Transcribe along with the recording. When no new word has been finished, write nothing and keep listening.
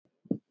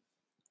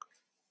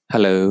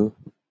Hello,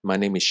 my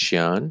name is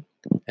Xian,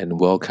 and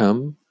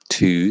welcome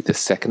to the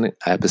second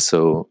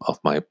episode of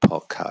my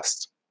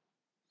podcast.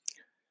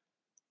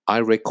 I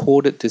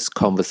recorded this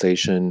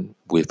conversation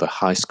with a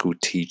high school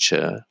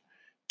teacher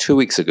 2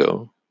 weeks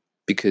ago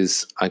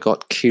because I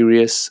got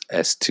curious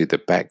as to the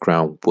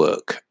background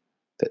work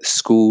that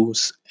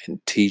schools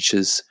and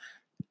teachers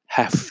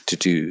have to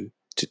do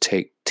to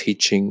take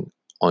teaching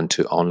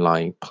onto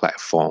online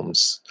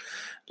platforms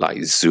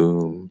like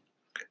Zoom,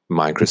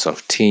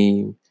 Microsoft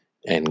Teams,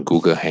 and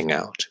Google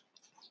Hangout.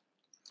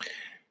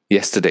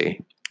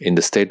 Yesterday, in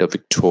the state of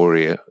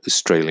Victoria,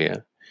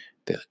 Australia,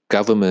 the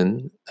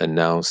government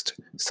announced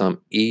some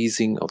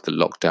easing of the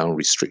lockdown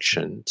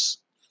restrictions,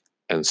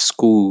 and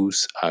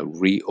schools are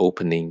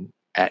reopening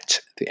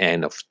at the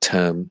end of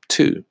term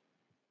 2.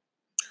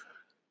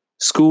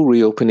 School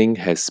reopening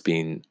has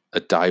been a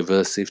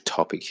divisive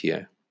topic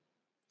here.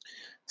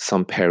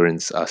 Some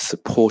parents are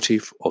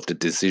supportive of the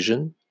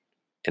decision,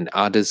 and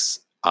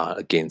others are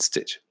against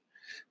it,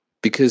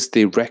 because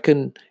they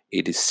reckon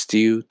it is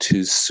still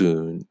too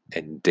soon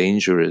and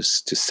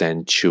dangerous to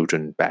send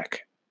children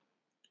back.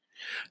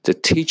 The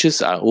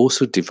teachers are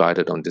also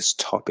divided on this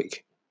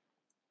topic.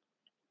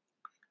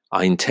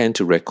 I intend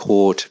to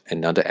record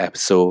another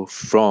episode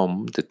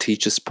from the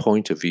teacher's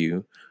point of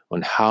view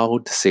on how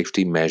the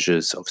safety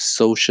measures of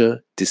social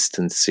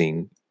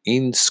distancing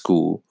in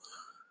school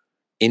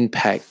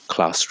impact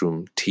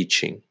classroom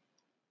teaching.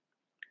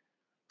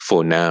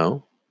 For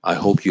now, I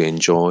hope you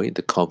enjoy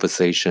the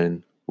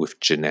conversation with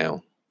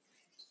Janelle.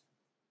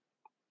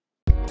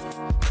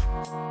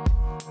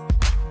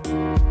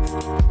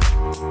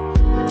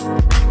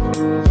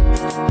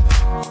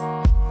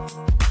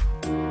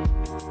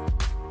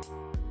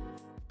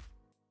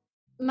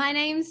 My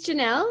name's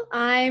Janelle.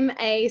 I'm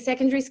a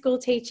secondary school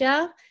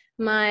teacher.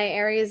 My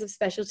areas of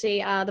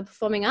specialty are the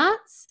performing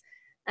arts.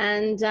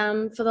 And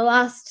for the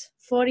last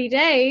 40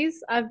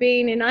 days, I've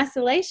been in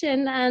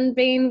isolation and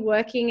been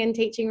working and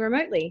teaching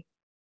remotely.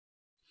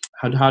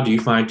 How do you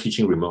find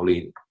teaching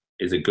remotely?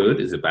 Is it good?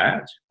 Is it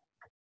bad?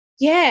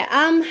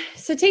 Yeah,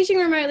 so teaching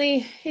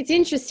remotely, it's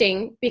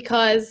interesting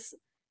because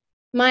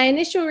my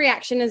initial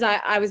reaction is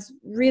I was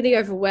really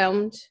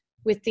overwhelmed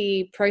with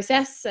the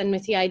process and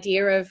with the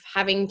idea of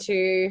having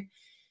to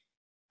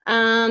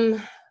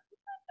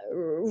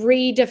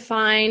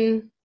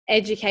redefine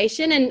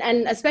education,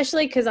 and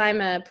especially because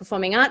I'm a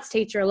performing arts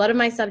teacher, a lot of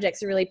my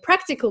subjects are really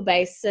practical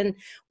based, and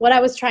what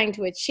I was trying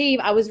to achieve,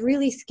 I was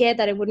really scared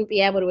that I wouldn't be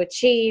able to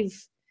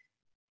achieve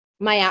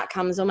my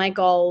outcomes or my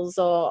goals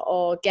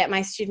or get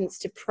my students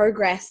to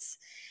progress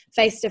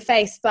face to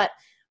face. But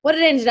what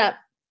it ended up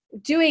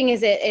doing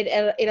is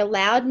it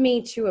allowed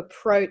me to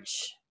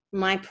approach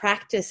my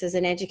practice as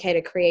an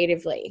educator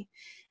creatively.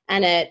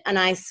 And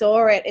I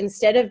saw it,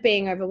 instead of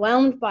being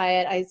overwhelmed by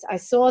it, I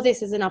saw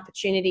this as an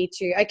opportunity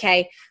to,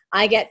 okay,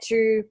 I get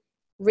to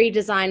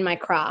redesign my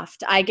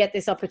craft. I get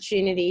this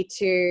opportunity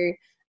to,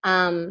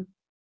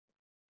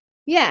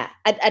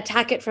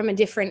 attack it from a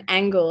different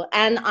angle.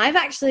 And I've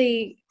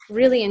actually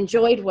really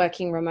enjoyed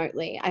working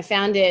remotely. I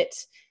found it,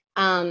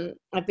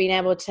 I've been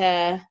able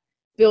to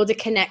build a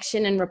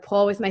connection and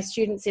rapport with my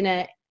students in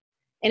a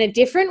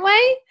different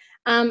way.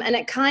 And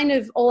it kind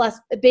of all us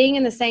being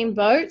in the same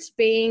boat,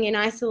 being in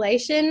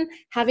isolation,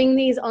 having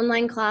these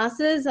online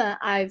classes,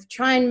 I've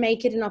tried and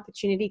make it an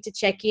opportunity to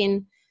check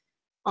in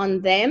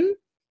on them.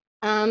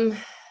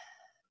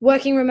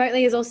 Working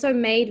remotely has also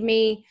made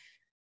me,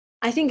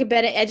 I think, a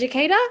better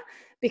educator,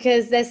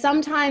 because there's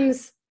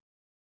sometimes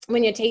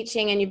when you're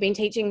teaching and you've been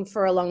teaching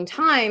for a long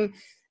time,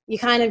 you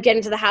kind of get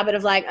into the habit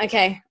of like,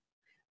 okay,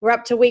 we're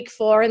up to week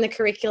 4 in the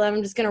curriculum.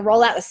 I'm just going to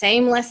roll out the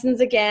same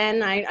lessons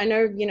again. I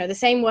know, the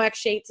same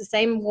worksheets, the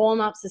same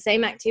warm-ups, the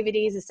same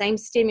activities, the same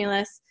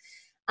stimulus.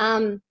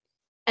 And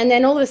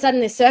then all of a sudden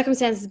this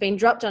circumstance has been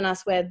dropped on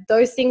us where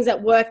those things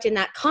that worked in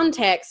that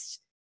context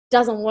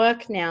doesn't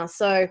work now.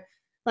 So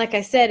like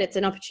I said, it's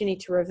an opportunity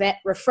to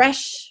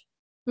refresh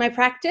my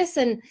practice.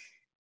 And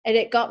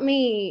it got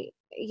me,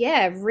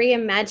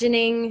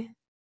 reimagining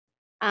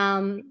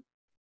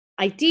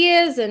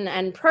ideas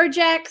and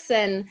projects,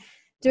 and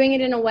doing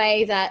it in a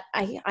way that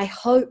I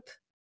hope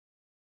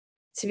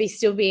to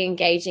still be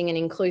engaging and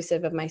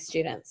inclusive of my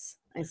students,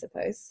 I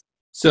suppose.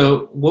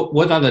 So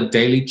what are the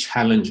daily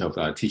challenge of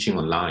teaching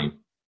online?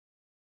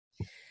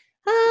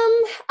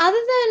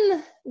 Other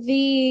than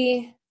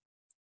the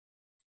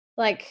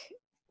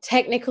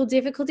technical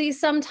difficulties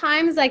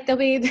sometimes, there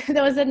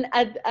was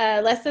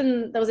a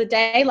lesson, there was a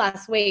day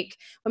last week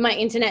when my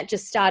internet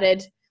just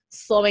started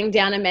slowing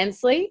down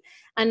immensely,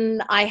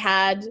 and I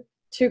had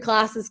 2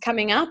 classes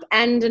coming up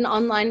and an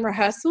online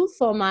rehearsal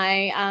for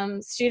my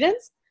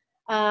students.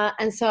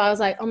 And so I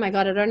was like, oh my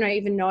God, I don't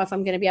even know if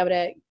I'm going to be able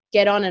to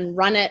get on and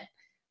run it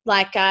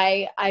like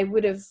I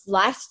would have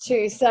liked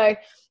to. So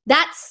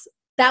that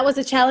was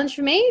a challenge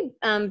for me,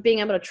 being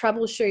able to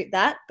troubleshoot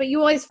that. But you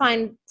always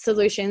find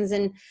solutions,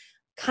 and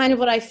kind of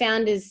what I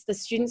found is the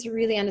students are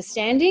really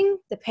understanding,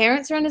 the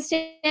parents are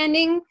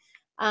understanding.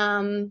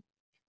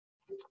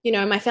 you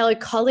know, my fellow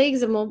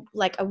colleagues are more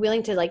like are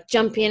willing to like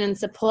jump in and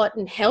support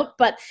and help.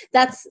 But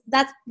that's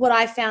what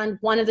I found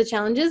one of the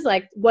challenges.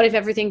 Like, what if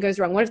everything goes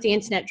wrong? What if the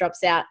internet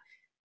drops out?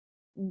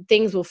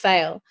 Things will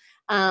fail.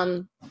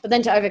 But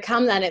then to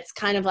overcome that, it's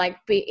kind of like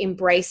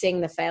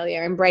embracing the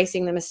failure,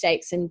 embracing the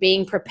mistakes, and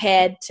being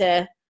prepared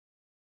to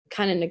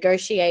kind of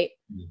negotiate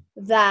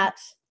that.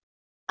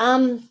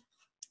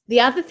 The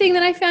other thing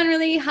that I found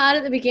really hard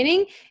at the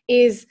beginning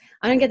is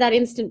I don't get that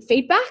instant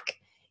feedback.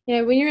 You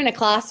know, when you're in a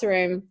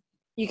classroom,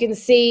 you can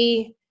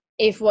see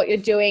if what you're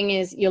doing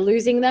is you're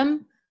losing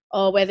them,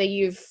 or whether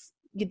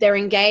they're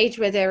engaged,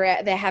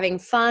 whether they're having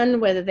fun,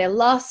 whether they're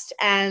lost.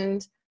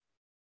 And,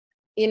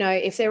 you know,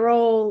 if they're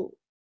all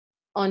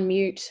on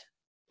mute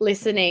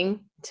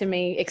listening to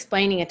me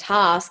explaining a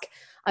task,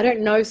 I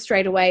don't know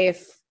straight away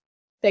if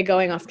they're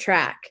going off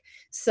track.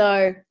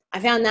 So I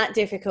found that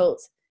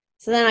difficult.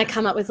 So then I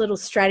come up with little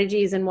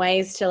strategies and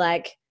ways to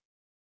like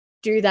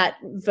do that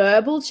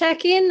verbal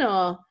check-in,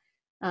 or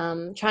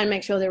try and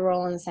make sure they're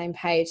all on the same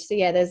page. So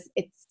yeah,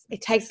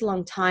 it takes a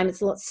long time.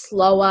 It's a lot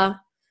slower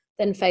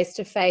than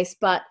face-to-face,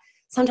 but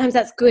sometimes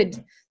that's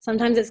good.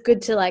 Sometimes it's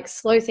good to like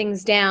slow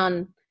things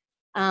down,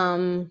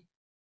 to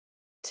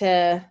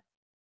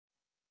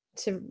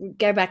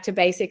go back to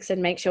basics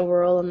and make sure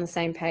we're all on the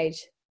same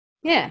page.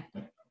 Yeah.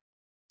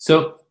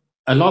 So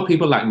a lot of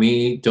people like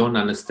me don't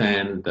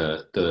understand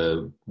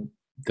the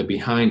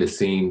behind the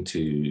scene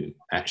to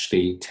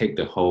actually take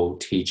the whole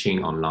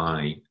teaching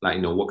online. Like,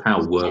 you know, what kind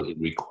of work it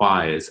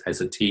requires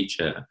as a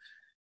teacher.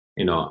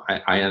 You know,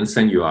 I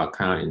understand you are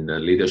kind of in the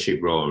leadership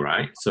role,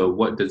 right? So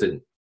what does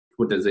it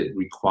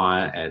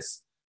require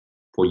as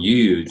for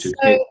you to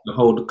take the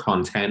whole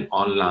content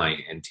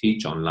online and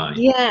teach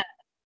online? Yeah.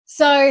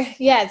 So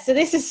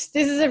this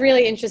is a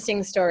really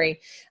interesting story.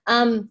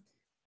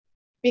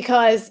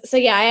 Because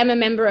I am a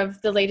member of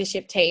the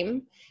leadership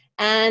team,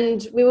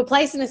 and we were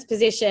placed in this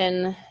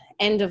position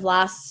end of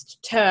last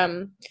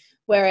term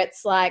where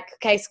it's like,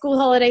 okay, school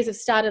holidays have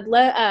started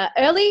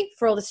early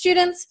for all the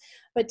students,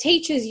 but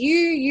teachers, you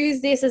use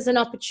this as an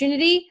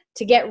opportunity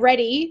to get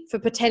ready for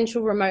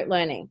potential remote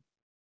learning.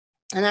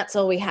 And that's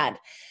all we had.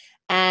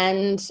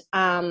 And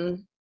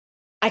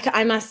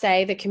I must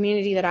say the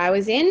community that I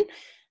was in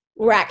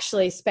were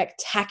actually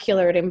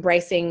spectacular at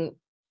embracing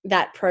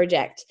that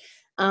project.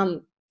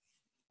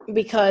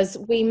 Because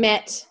we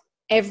met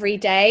every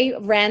day,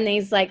 ran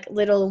these like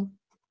little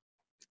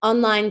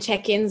online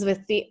check-ins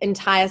with the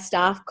entire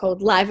staff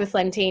called Live with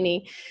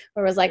Lentini,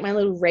 where it was like my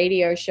little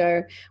radio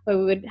show where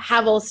we would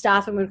have all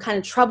staff and we would kind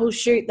of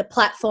troubleshoot the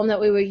platform that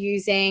we were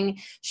using,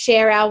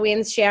 share our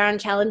wins, share our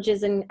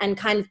challenges, and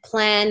kind of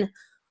plan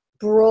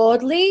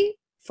broadly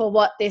for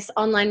what this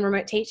online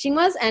remote teaching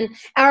was. And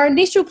our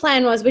initial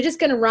plan was we're just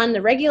going to run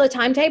the regular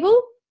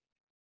timetable,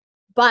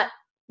 but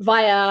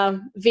via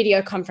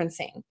video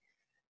conferencing.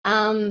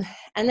 And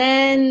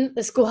then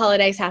the school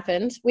holidays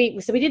happened. We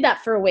did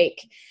that for a week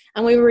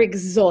and we were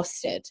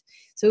exhausted.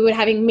 So we were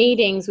having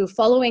meetings. We were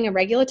following a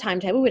regular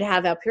timetable. We'd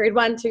have our period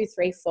 1, 2,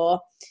 3, 4.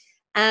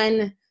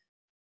 And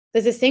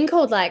there's this thing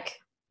called like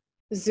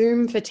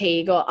Zoom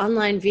fatigue or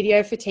online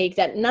video fatigue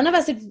that none of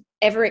us had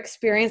ever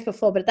experienced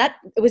before, but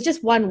it was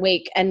just 1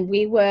 week and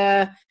we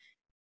were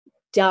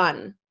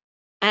done.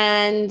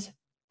 And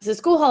so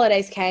school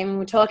holidays came and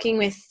we're talking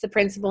with the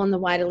principal and the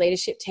wider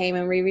leadership team,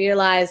 and we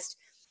realized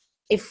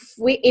if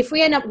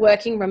we end up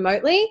working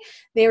remotely,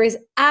 there is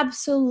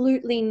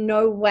absolutely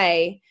no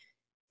way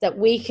that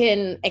we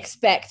can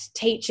expect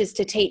teachers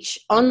to teach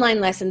online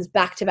lessons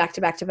back to back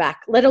to back to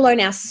back, let alone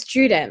our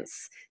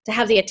students to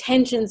have the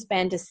attention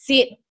span to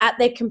sit at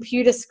their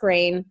computer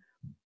screen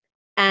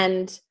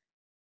and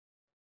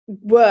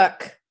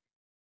work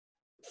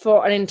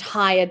for an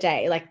entire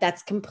day. Like,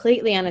 that's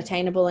completely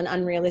unattainable and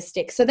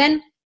unrealistic. So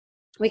then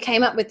we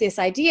came up with this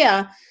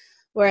idea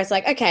where it's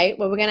like, okay,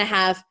 well, we're going to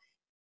have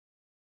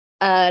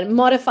a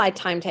modified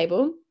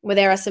timetable where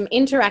there are some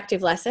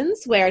interactive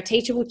lessons where a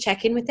teacher will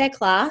check in with their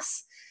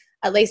class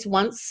at least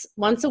once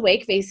a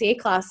week, VCE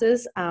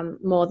classes,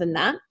 more than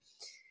that.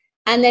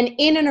 And then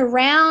in and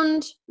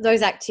around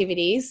those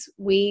activities,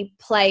 we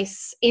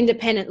place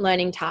independent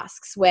learning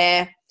tasks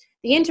where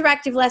the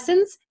interactive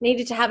lessons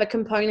needed to have a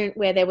component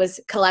where there was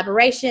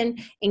collaboration,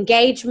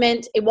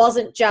 engagement. It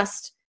wasn't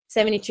just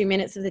 72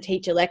 minutes of the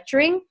teacher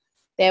lecturing.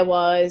 There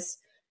was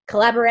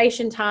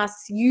collaboration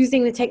tasks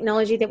using the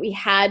technology that we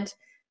had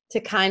to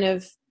kind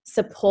of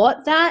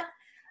support that.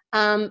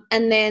 And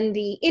then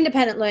the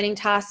independent learning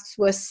tasks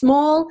were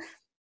small,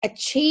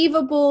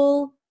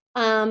 achievable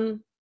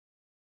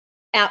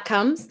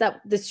outcomes that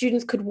the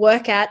students could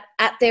work at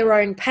their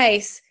own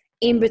pace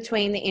in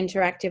between the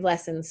interactive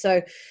lessons.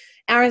 So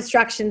our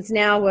instructions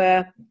now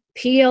were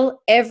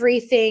peel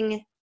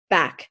everything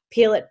back,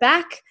 peel it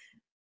back,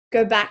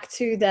 go back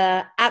to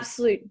the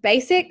absolute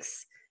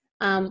basics.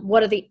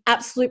 What are the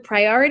absolute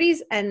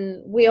priorities?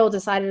 And we all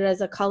decided as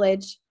a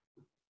college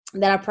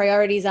that our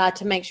priorities are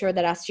to make sure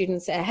that our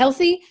students are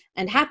healthy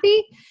and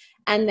happy.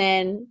 And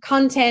then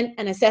content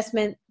and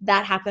assessment,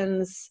 that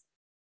happens,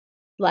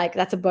 like,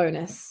 that's a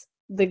bonus,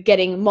 the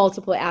getting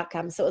multiple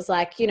outcomes. So it was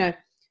like, you know,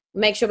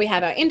 make sure we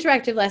have our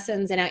interactive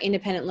lessons and our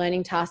independent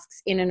learning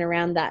tasks in and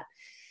around that.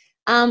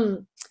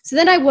 So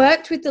then I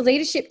worked with the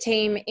leadership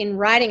team in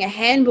writing a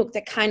handbook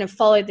that kind of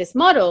followed this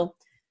model.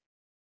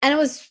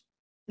 And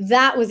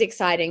that was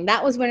exciting.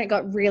 That was when it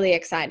got really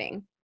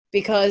exciting,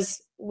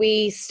 because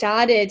we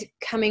started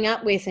coming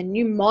up with a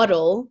new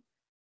model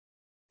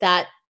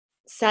that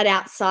sat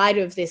outside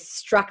of this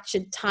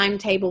structured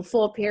timetable,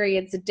 4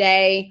 periods a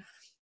day,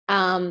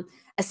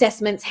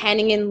 assessments,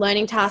 handing in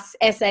learning tasks,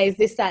 essays,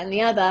 this, that, and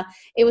the other.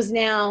 It was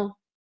now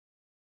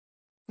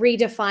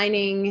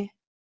redefining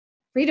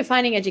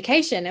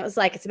education. It was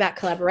like, it's about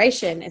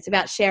collaboration. It's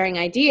about sharing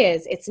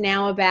ideas. It's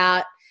now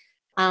about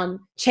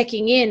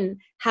checking in,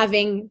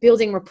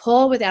 building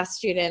rapport with our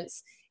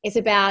students. It's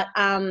about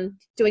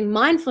doing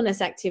mindfulness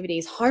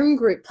activities. Home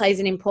group plays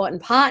an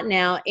important part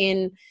now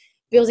in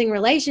building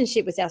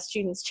relationship with our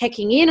students,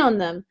 checking in on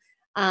them,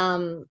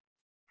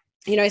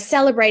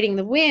 celebrating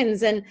the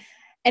wins. And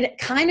it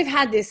kind of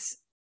had this,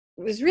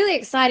 it was really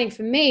exciting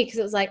for me, because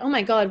it was like, oh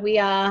my God, we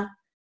are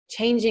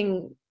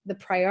changing the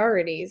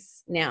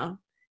priorities now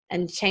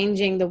and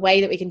changing the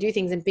way that we can do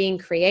things and being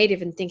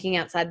creative and thinking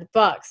outside the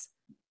box.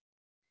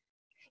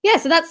 Yeah,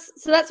 so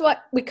that's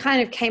what we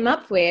kind of came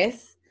up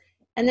with,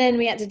 and then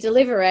we had to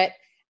deliver it.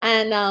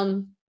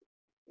 And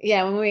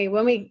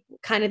when we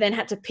kind of then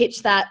had to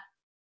pitch that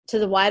to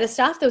the wider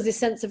staff, there was this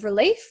sense of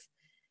relief,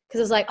 because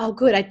it was like, oh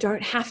good, I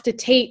don't have to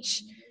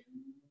teach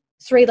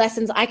 3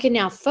 lessons. I can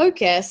now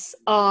focus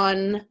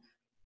on,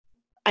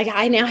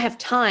 I now have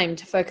time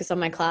to focus on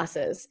my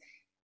classes.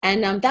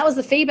 And that was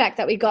the feedback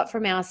that we got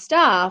from our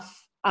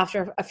staff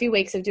after a few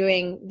weeks of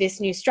doing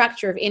this new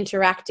structure of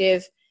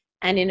interactive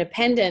and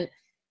independent.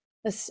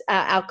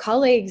 My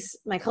colleagues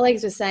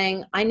were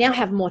saying, I now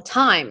have more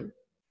time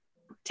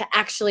to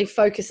actually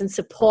focus and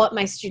support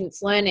my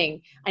students'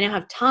 learning. I now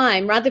have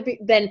time, rather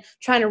than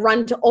trying to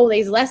run to all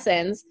these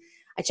lessons.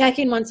 I check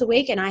in once a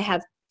week, and I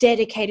have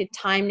dedicated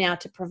time now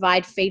to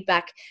provide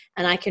feedback,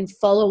 and I can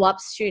follow up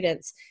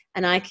students,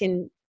 and I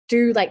can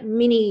do like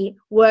mini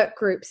work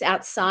groups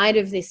outside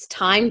of this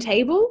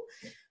timetable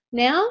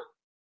now.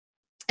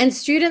 And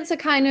students are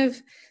kind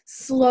of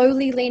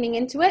slowly leaning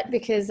into it,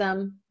 because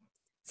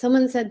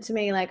someone said to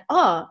me like,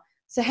 oh,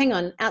 so hang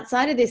on,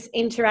 outside of this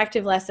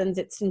interactive lessons,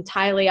 it's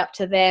entirely up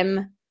to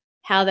them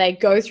how they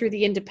go through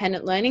the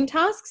independent learning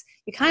tasks.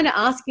 You're kind of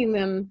asking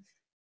them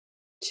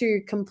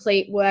to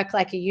complete work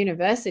like a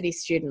university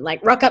student,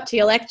 like rock up to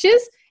your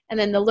lectures and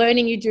then the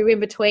learning you do in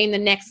between the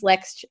next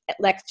lecture.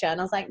 And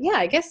I was like, yeah,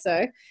 I guess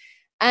so.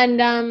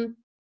 And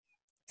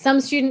some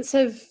students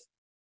have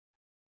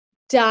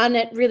done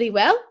it really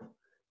well,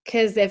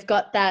 because they've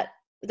got that,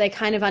 they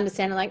kind of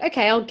understand, like,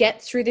 okay, I'll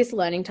get through this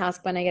learning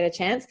task when I get a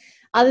chance.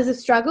 Others have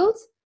struggled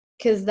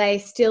because they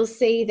still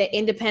see the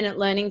independent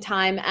learning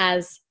time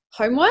as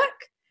homework.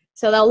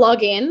 So they'll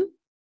log in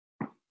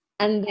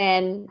and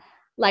then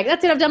like,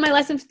 that's it, I've done my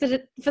lesson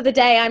for the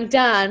day, I'm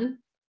done.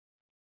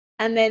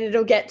 And then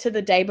it'll get to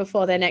the day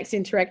before their next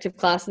interactive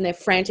class, and they're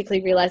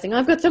frantically realizing,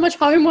 I've got so much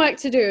homework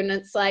to do. And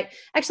it's like,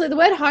 actually the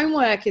word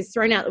homework is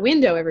thrown out the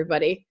window,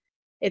 everybody.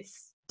 It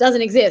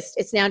doesn't exist.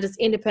 It's now just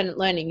independent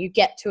learning. You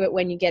get to it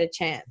when you get a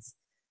chance.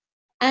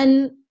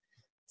 And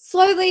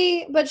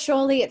slowly but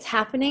surely it's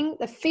happening.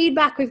 The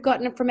feedback we've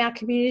gotten from our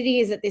community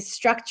is that this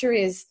structure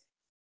is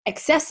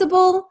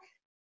accessible,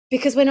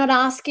 because we're not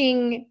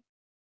asking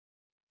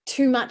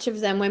too much of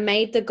them. We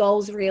made the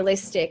goals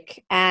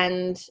realistic,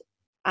 and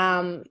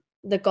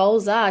the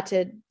goals are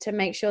to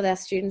make sure that our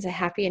students are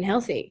happy and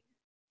healthy,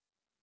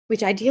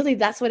 which ideally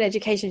that's what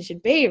education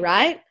should be,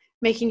 right?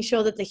 Making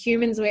sure that the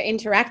humans we're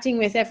interacting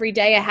with every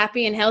day are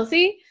happy and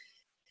healthy.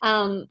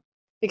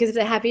 Because if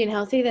they're happy and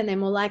healthy, then they're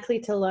more likely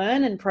to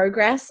learn and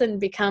progress and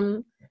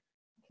become,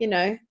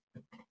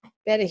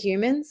 better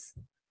humans.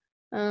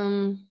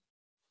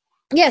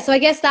 So I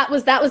guess that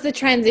was the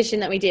transition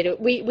that we did.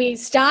 We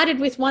started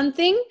with one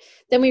thing,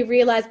 then we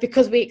realized,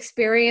 because we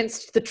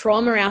experienced the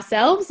trauma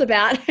ourselves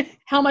about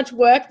how much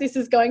work this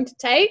is going to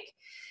take,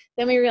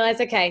 then we realized,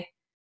 okay,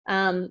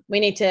 we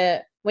need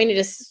to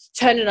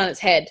turn it on its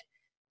head.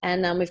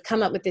 And we've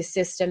come up with this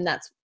system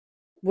that's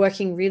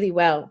working really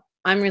well.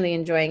 I'm really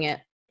enjoying it.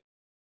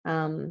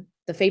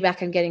 The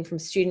feedback I'm getting from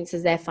students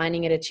is they're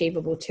finding it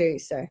achievable too.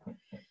 So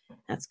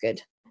that's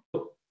good.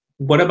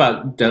 What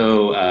about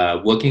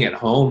though working at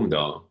home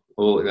though?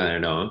 Oh, I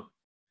don't know.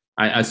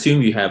 I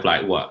assume you have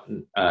like what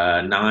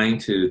 9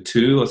 to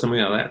 2 or something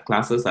like that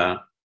classes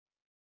are.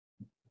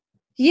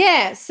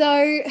 Yeah.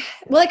 So,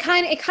 well, it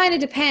kind of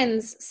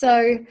depends.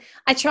 So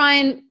I try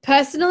and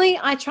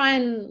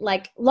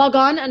like log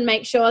on and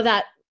make sure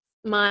that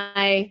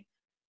the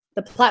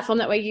platform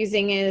that we're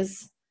using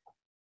is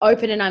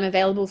open and I'm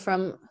available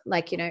from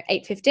like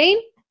 8:15.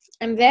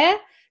 I'm there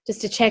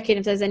just to check in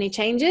if there's any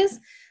changes.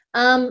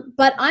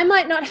 But I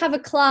might not have a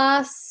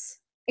class,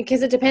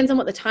 because it depends on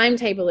what the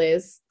timetable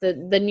is.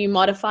 The new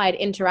modified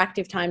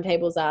interactive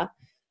timetables are.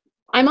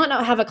 I might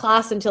not have a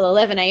class until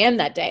 11 a.m.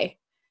 that day.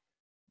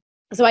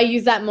 So I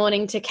use that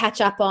morning to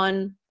catch up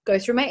on go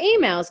through my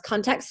emails,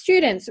 contact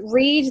students,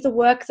 read the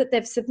work that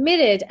they've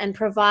submitted, and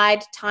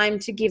provide time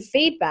to give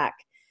feedback.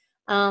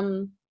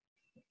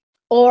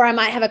 Or I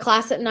might have a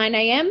class at 9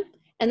 a.m.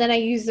 and then I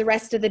use the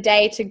rest of the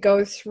day to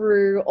go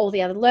through all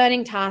the other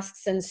learning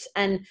tasks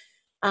and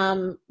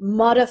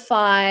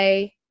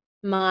modify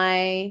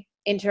my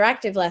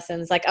interactive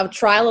lessons. Like I'll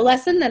trial a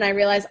lesson, then I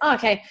realize, oh,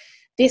 okay,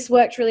 this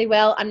worked really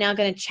well. I'm now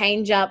going to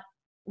change up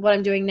what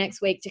I'm doing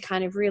next week to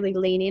kind of really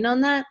lean in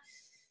on that.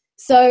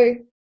 So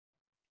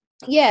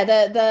yeah,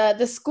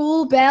 the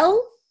school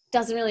bell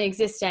doesn't really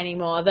exist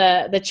anymore.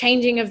 The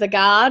changing of the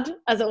guard,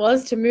 as it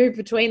was, to move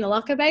between the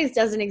locker bays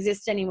doesn't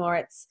exist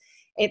anymore.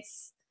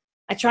 It's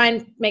I try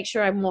and make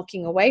sure I'm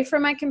walking away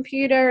from my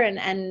computer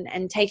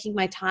and taking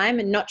my time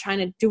and not trying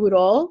to do it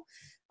all.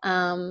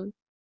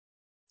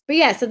 But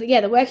yeah, so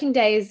the working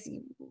days,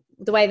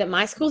 the way that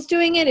my school's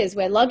doing it is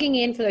we're logging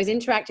in for those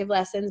interactive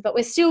lessons, but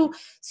we're still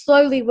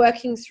slowly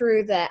working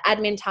through the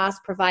admin tasks,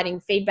 providing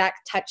feedback,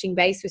 touching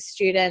base with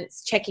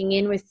students, checking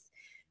in with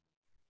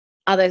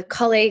other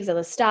colleagues,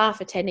 other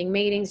staff, attending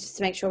meetings, just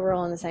to make sure we're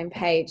all on the same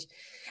page.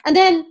 And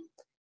then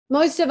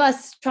most of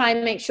us try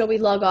and make sure we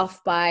log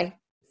off by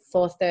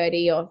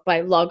 4:30 or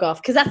by log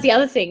off, because that's the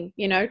other thing,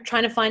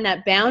 trying to find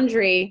that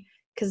boundary,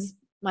 because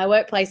my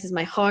workplace is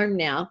my home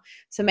now.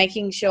 So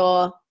making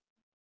sure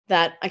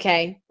that,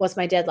 okay, what's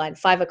my deadline?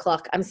 5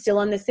 o'clock. I'm still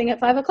on this thing at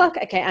 5 o'clock.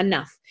 Okay,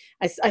 enough.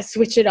 I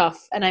switch it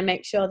off and I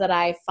make sure that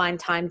I find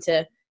time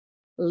to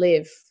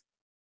live.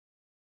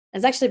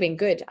 It's actually been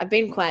good. I've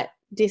been quite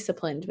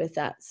disciplined with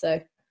that,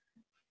 so,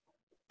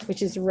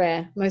 which is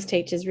rare. Most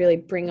teachers really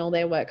bring all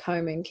their work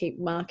home and keep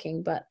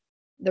marking, but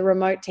the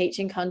remote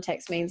teaching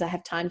context means I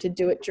have time to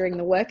do it during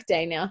the work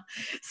day now.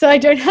 So I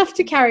don't have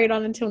to carry it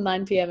on until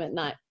 9 p.m. at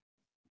night,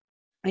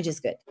 which is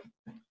good.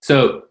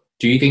 So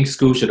do you think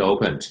school should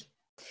open?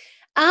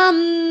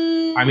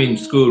 I mean,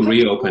 school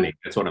reopening,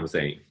 that's what I'm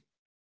saying.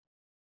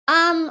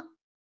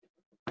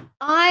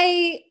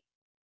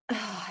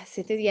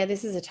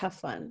 This is a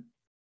tough one.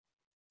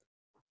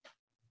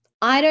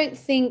 I don't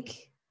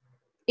think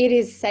it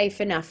is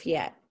safe enough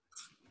yet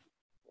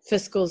for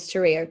schools to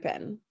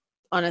reopen,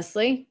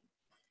 honestly.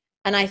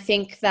 And I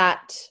think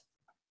that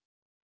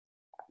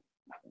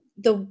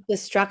the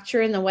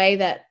structure and the way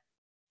that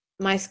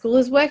my school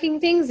is working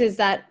things is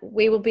that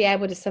we will be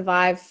able to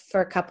survive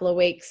for a couple of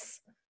weeks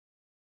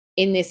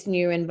in this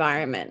new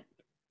environment,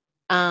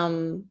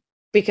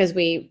 because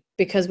we've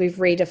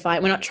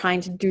redefined. We're not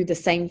trying to do the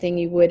same thing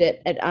you would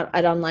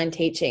at online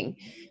teaching.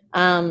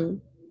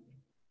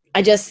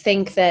 I just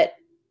think that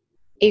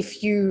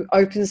if you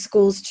open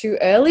schools too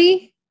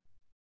early,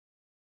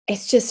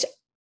 it's just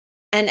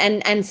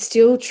and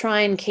still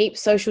try and keep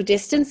social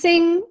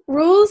distancing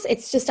rules,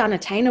 it's just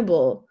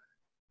unattainable.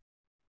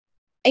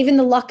 Even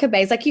the locker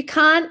bays, like you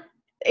can't,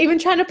 even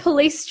trying to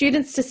police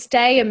students to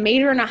stay 1.5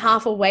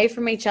 meters away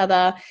from each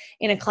other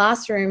in a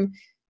classroom,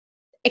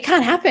 it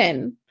can't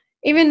happen.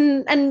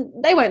 And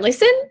they won't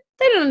listen.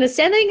 They don't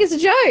understand. They think it's a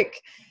joke.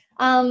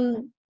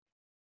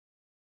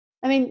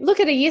 I mean, look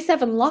at a year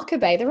 7 locker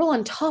bay. They're all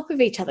on top of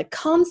each other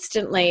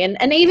constantly.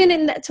 And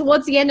even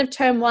towards the end of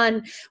term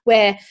 1,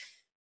 where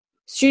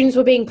students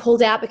were being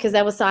pulled out because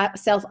they were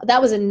that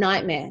was a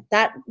nightmare.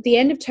 The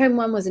end of term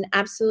 1 was an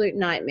absolute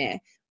nightmare.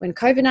 When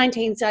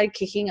COVID-19 started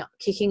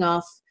kicking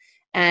off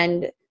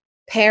and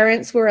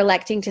parents were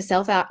electing to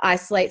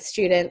self-isolate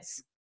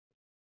students,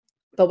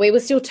 but we were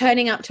still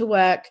turning up to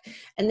work.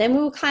 And then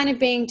we were kind of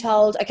being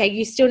told, okay,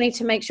 you still need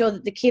to make sure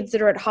that the kids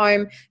that are at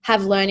home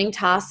have learning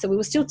tasks. So we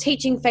were still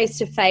teaching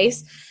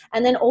face-to-face,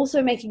 and then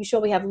also making sure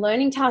we have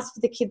learning tasks for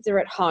the kids that are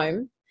at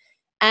home,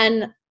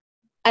 and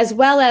as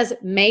well as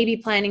maybe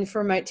planning for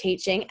remote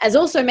teaching, as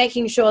also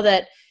making sure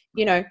that,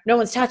 no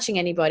one's touching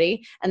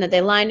anybody, and that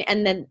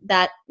and then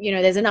that,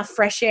 there's enough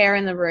fresh air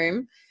in the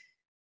room.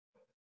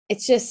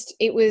 It's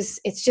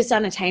just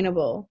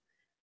unattainable.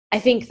 I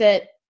think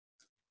that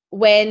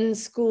when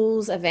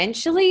schools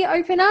eventually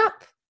open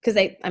up, because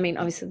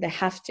obviously they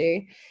have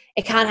to,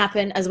 it can't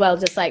happen as well,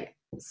 just like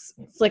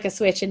flick a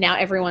switch and now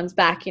everyone's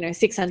back,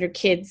 600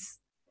 kids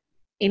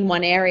in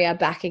one area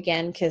back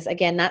again, because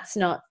again, that's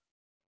not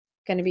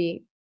going to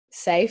be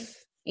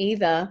safe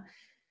either.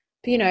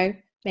 But,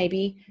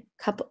 maybe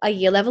a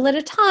year level at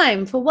a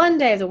time for 1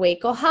 day of the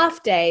week, or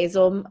half days,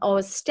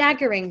 or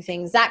staggering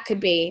things, that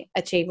could be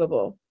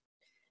achievable.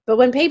 But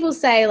when people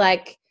say,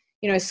 like,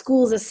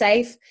 schools are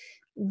safe,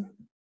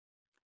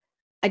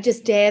 I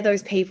just dare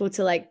those people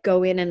to, like,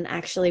 go in and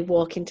actually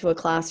walk into a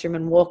classroom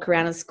and walk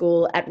around a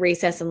school at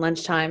recess and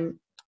lunchtime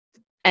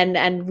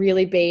and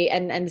really be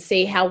and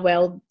see how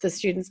well the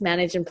students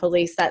manage and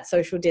police that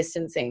social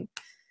distancing.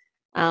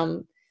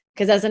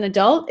 Because as an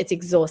adult, it's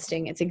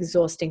exhausting. It's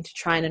exhausting to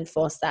try and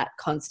enforce that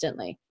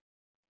constantly.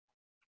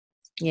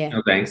 Yeah.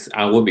 No, thanks.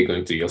 I will be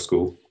going to your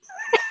school.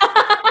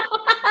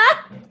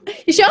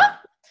 You sure?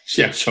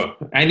 Yeah, sure.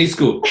 Any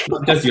school,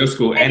 not just your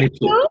school. Any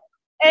school.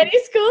 Any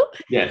school?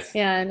 Yes.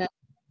 Yeah, I know.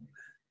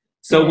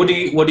 So,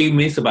 yeah. What do you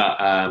miss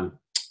about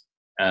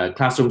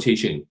classroom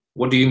teaching?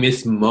 What do you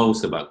miss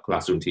most about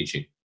classroom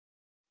teaching?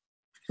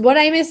 What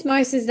I miss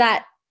most is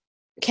that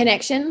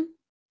connection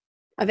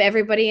of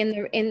everybody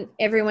in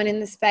everyone in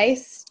the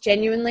space,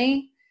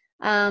 genuinely.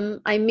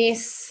 I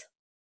miss,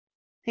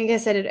 I think I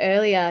said it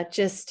earlier,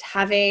 just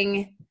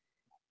having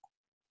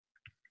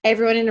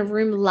everyone in a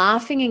room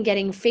laughing and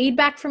getting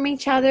feedback from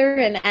each other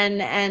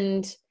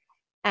and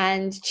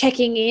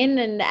checking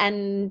in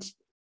and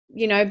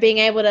you know, being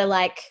able to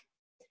like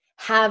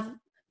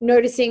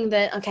noticing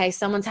that, okay,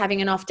 someone's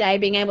having an off day,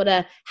 being able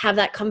to have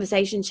that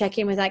conversation, check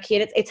in with that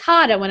kid. It's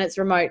harder when it's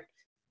remote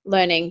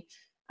learning.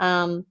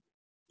 So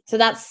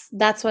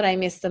that's what I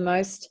miss the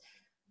most.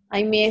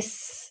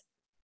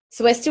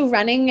 So we're still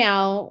running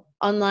our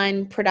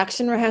online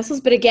production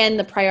rehearsals, but again,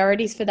 the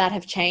priorities for that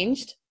have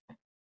changed.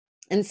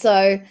 And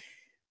so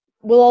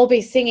we'll all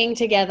be singing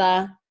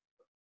together,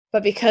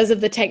 but because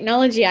of the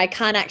technology, I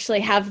can't actually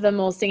have them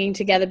all singing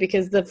together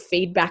because the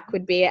feedback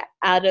would be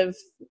out of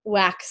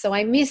whack. So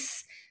I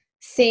miss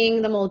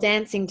seeing them all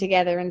dancing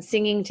together and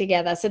singing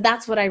together. So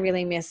that's what I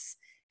really miss,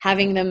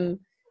 having them,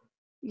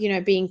 you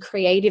know, being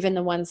creative in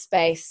the one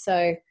space.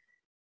 So,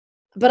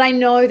 but I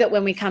know that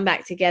when we come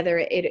back together,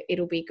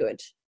 it'll be good.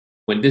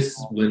 When this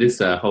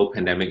whole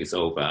pandemic is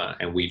over,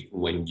 and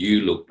when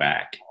you look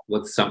back,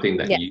 what's something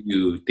that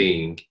you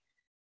think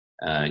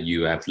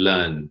you have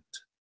learned,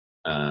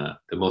 the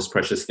most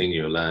precious thing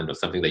you learned, or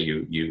something that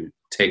you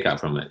take out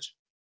from it?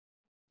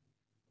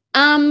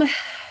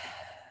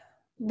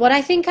 What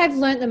I think I've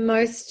learned the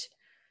most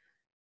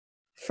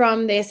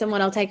from this, and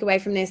what I'll take away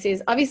from this,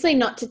 is obviously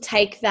not to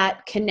take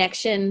that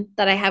connection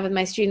that I have with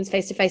my students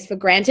face-to-face for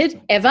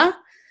granted, ever.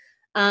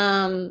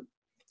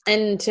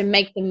 And to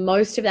make the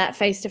most of that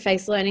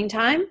face-to-face learning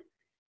time.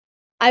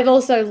 I've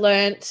also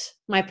learnt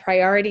my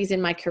priorities in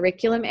my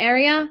curriculum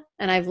area,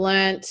 and I've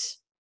learnt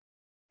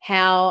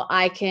how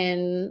I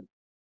can,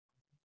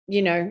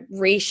 you know,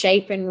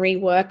 reshape and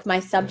rework my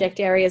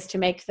subject areas to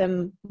make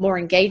them more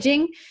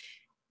engaging,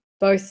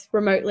 both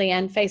remotely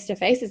and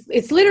face-to-face.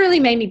 It's literally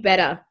made me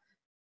better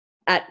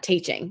at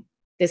teaching,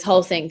 this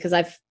whole thing, because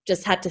I've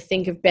just had to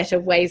think of better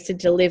ways to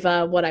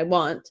deliver what I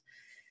want.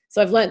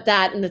 So I've learnt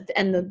that,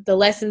 and the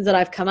lessons that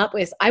I've come up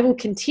with, I will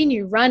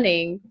continue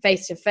running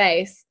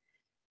face-to-face,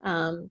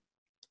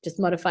 just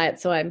modify it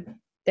so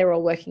they're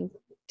all working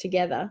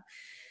together,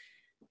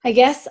 I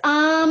guess.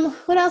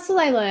 What else will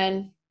I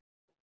learn?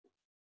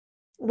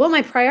 What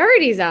my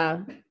priorities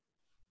are: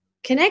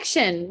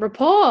 connection,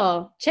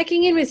 rapport,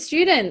 checking in with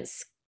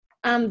students.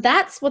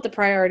 That's what the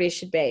priorities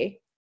should be,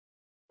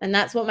 and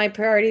that's what my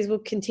priorities will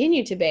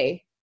continue to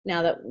be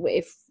now that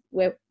if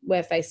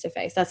we're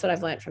face-to-face. That's what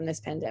I've learned from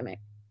this pandemic.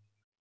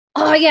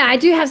 Oh yeah, I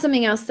do have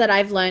something else that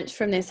I've learned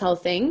from this whole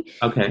thing.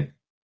 Okay.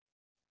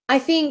 I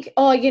think,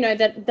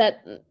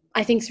 that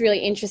I think is really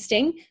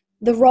interesting.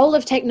 The role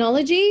of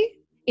technology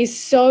is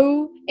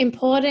so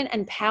important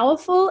and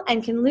powerful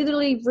and can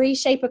literally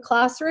reshape a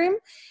classroom.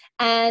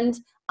 And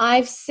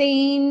I've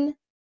seen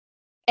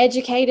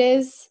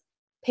educators,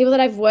 people that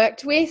I've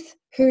worked with,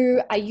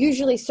 who are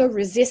usually so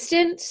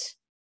resistant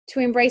to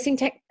embracing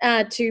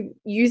to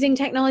using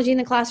technology in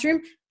the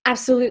classroom,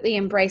 absolutely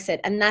embrace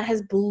it. And that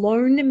has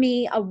blown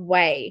me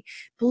away,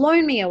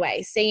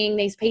 seeing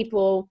these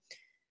people,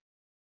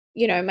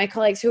 you know, my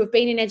colleagues who have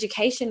been in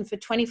education for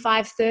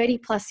 25, 30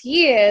 plus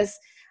years,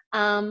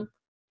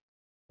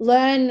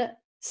 learn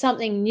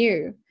something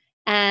new.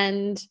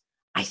 And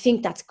I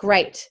think that's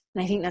great.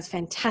 And I think that's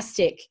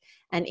fantastic.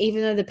 And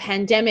even though the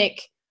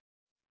pandemic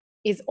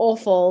is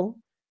awful,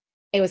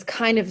 it was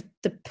kind of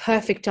the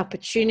perfect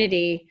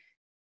opportunity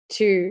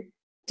to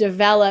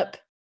develop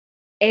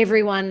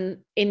everyone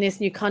in this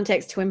new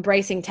context to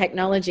embracing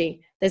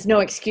technology. There's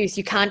no excuse.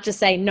 You can't just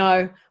say,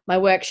 no, my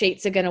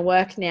worksheets are going to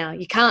work now.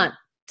 You can't.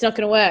 It's not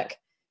going to work.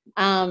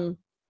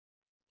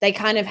 They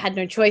kind of had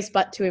no choice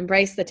but to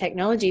embrace the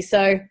technology.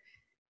 So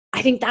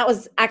I think that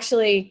was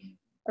actually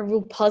a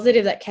real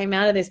positive that came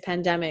out of this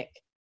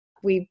pandemic.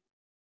 We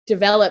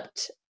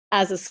developed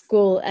as a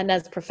school and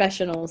as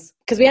professionals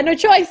because we had no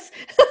choice.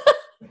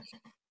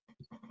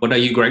 What are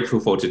you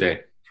grateful for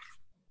today?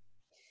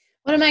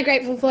 What am I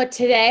grateful for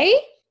today?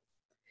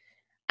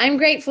 I'm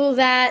grateful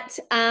that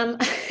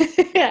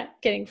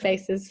getting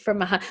faces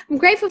from I'm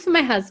grateful for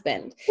my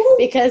husband,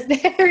 because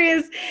there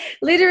is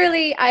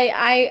literally,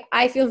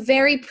 I feel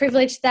very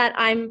privileged that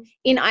I'm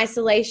in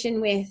isolation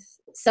with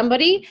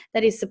somebody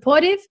that is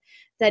supportive,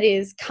 that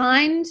is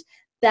kind,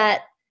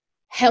 that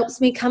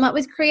helps me come up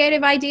with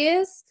creative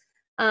ideas.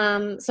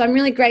 So I'm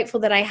really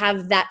grateful that I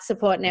have that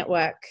support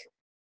network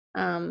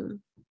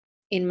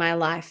in my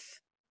life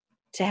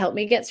to help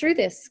me get through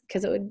this,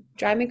 because it would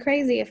drive me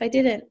crazy if I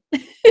didn't.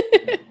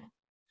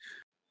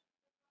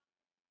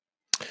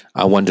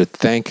 I want to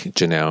thank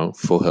Janelle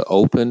for her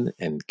open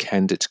and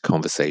candid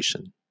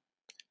conversation.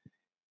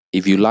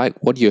 If you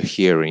like what you're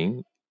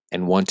hearing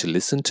and want to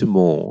listen to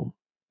more,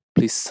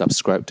 please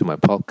subscribe to my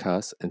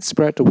podcast and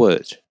spread the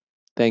word.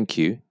 Thank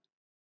you.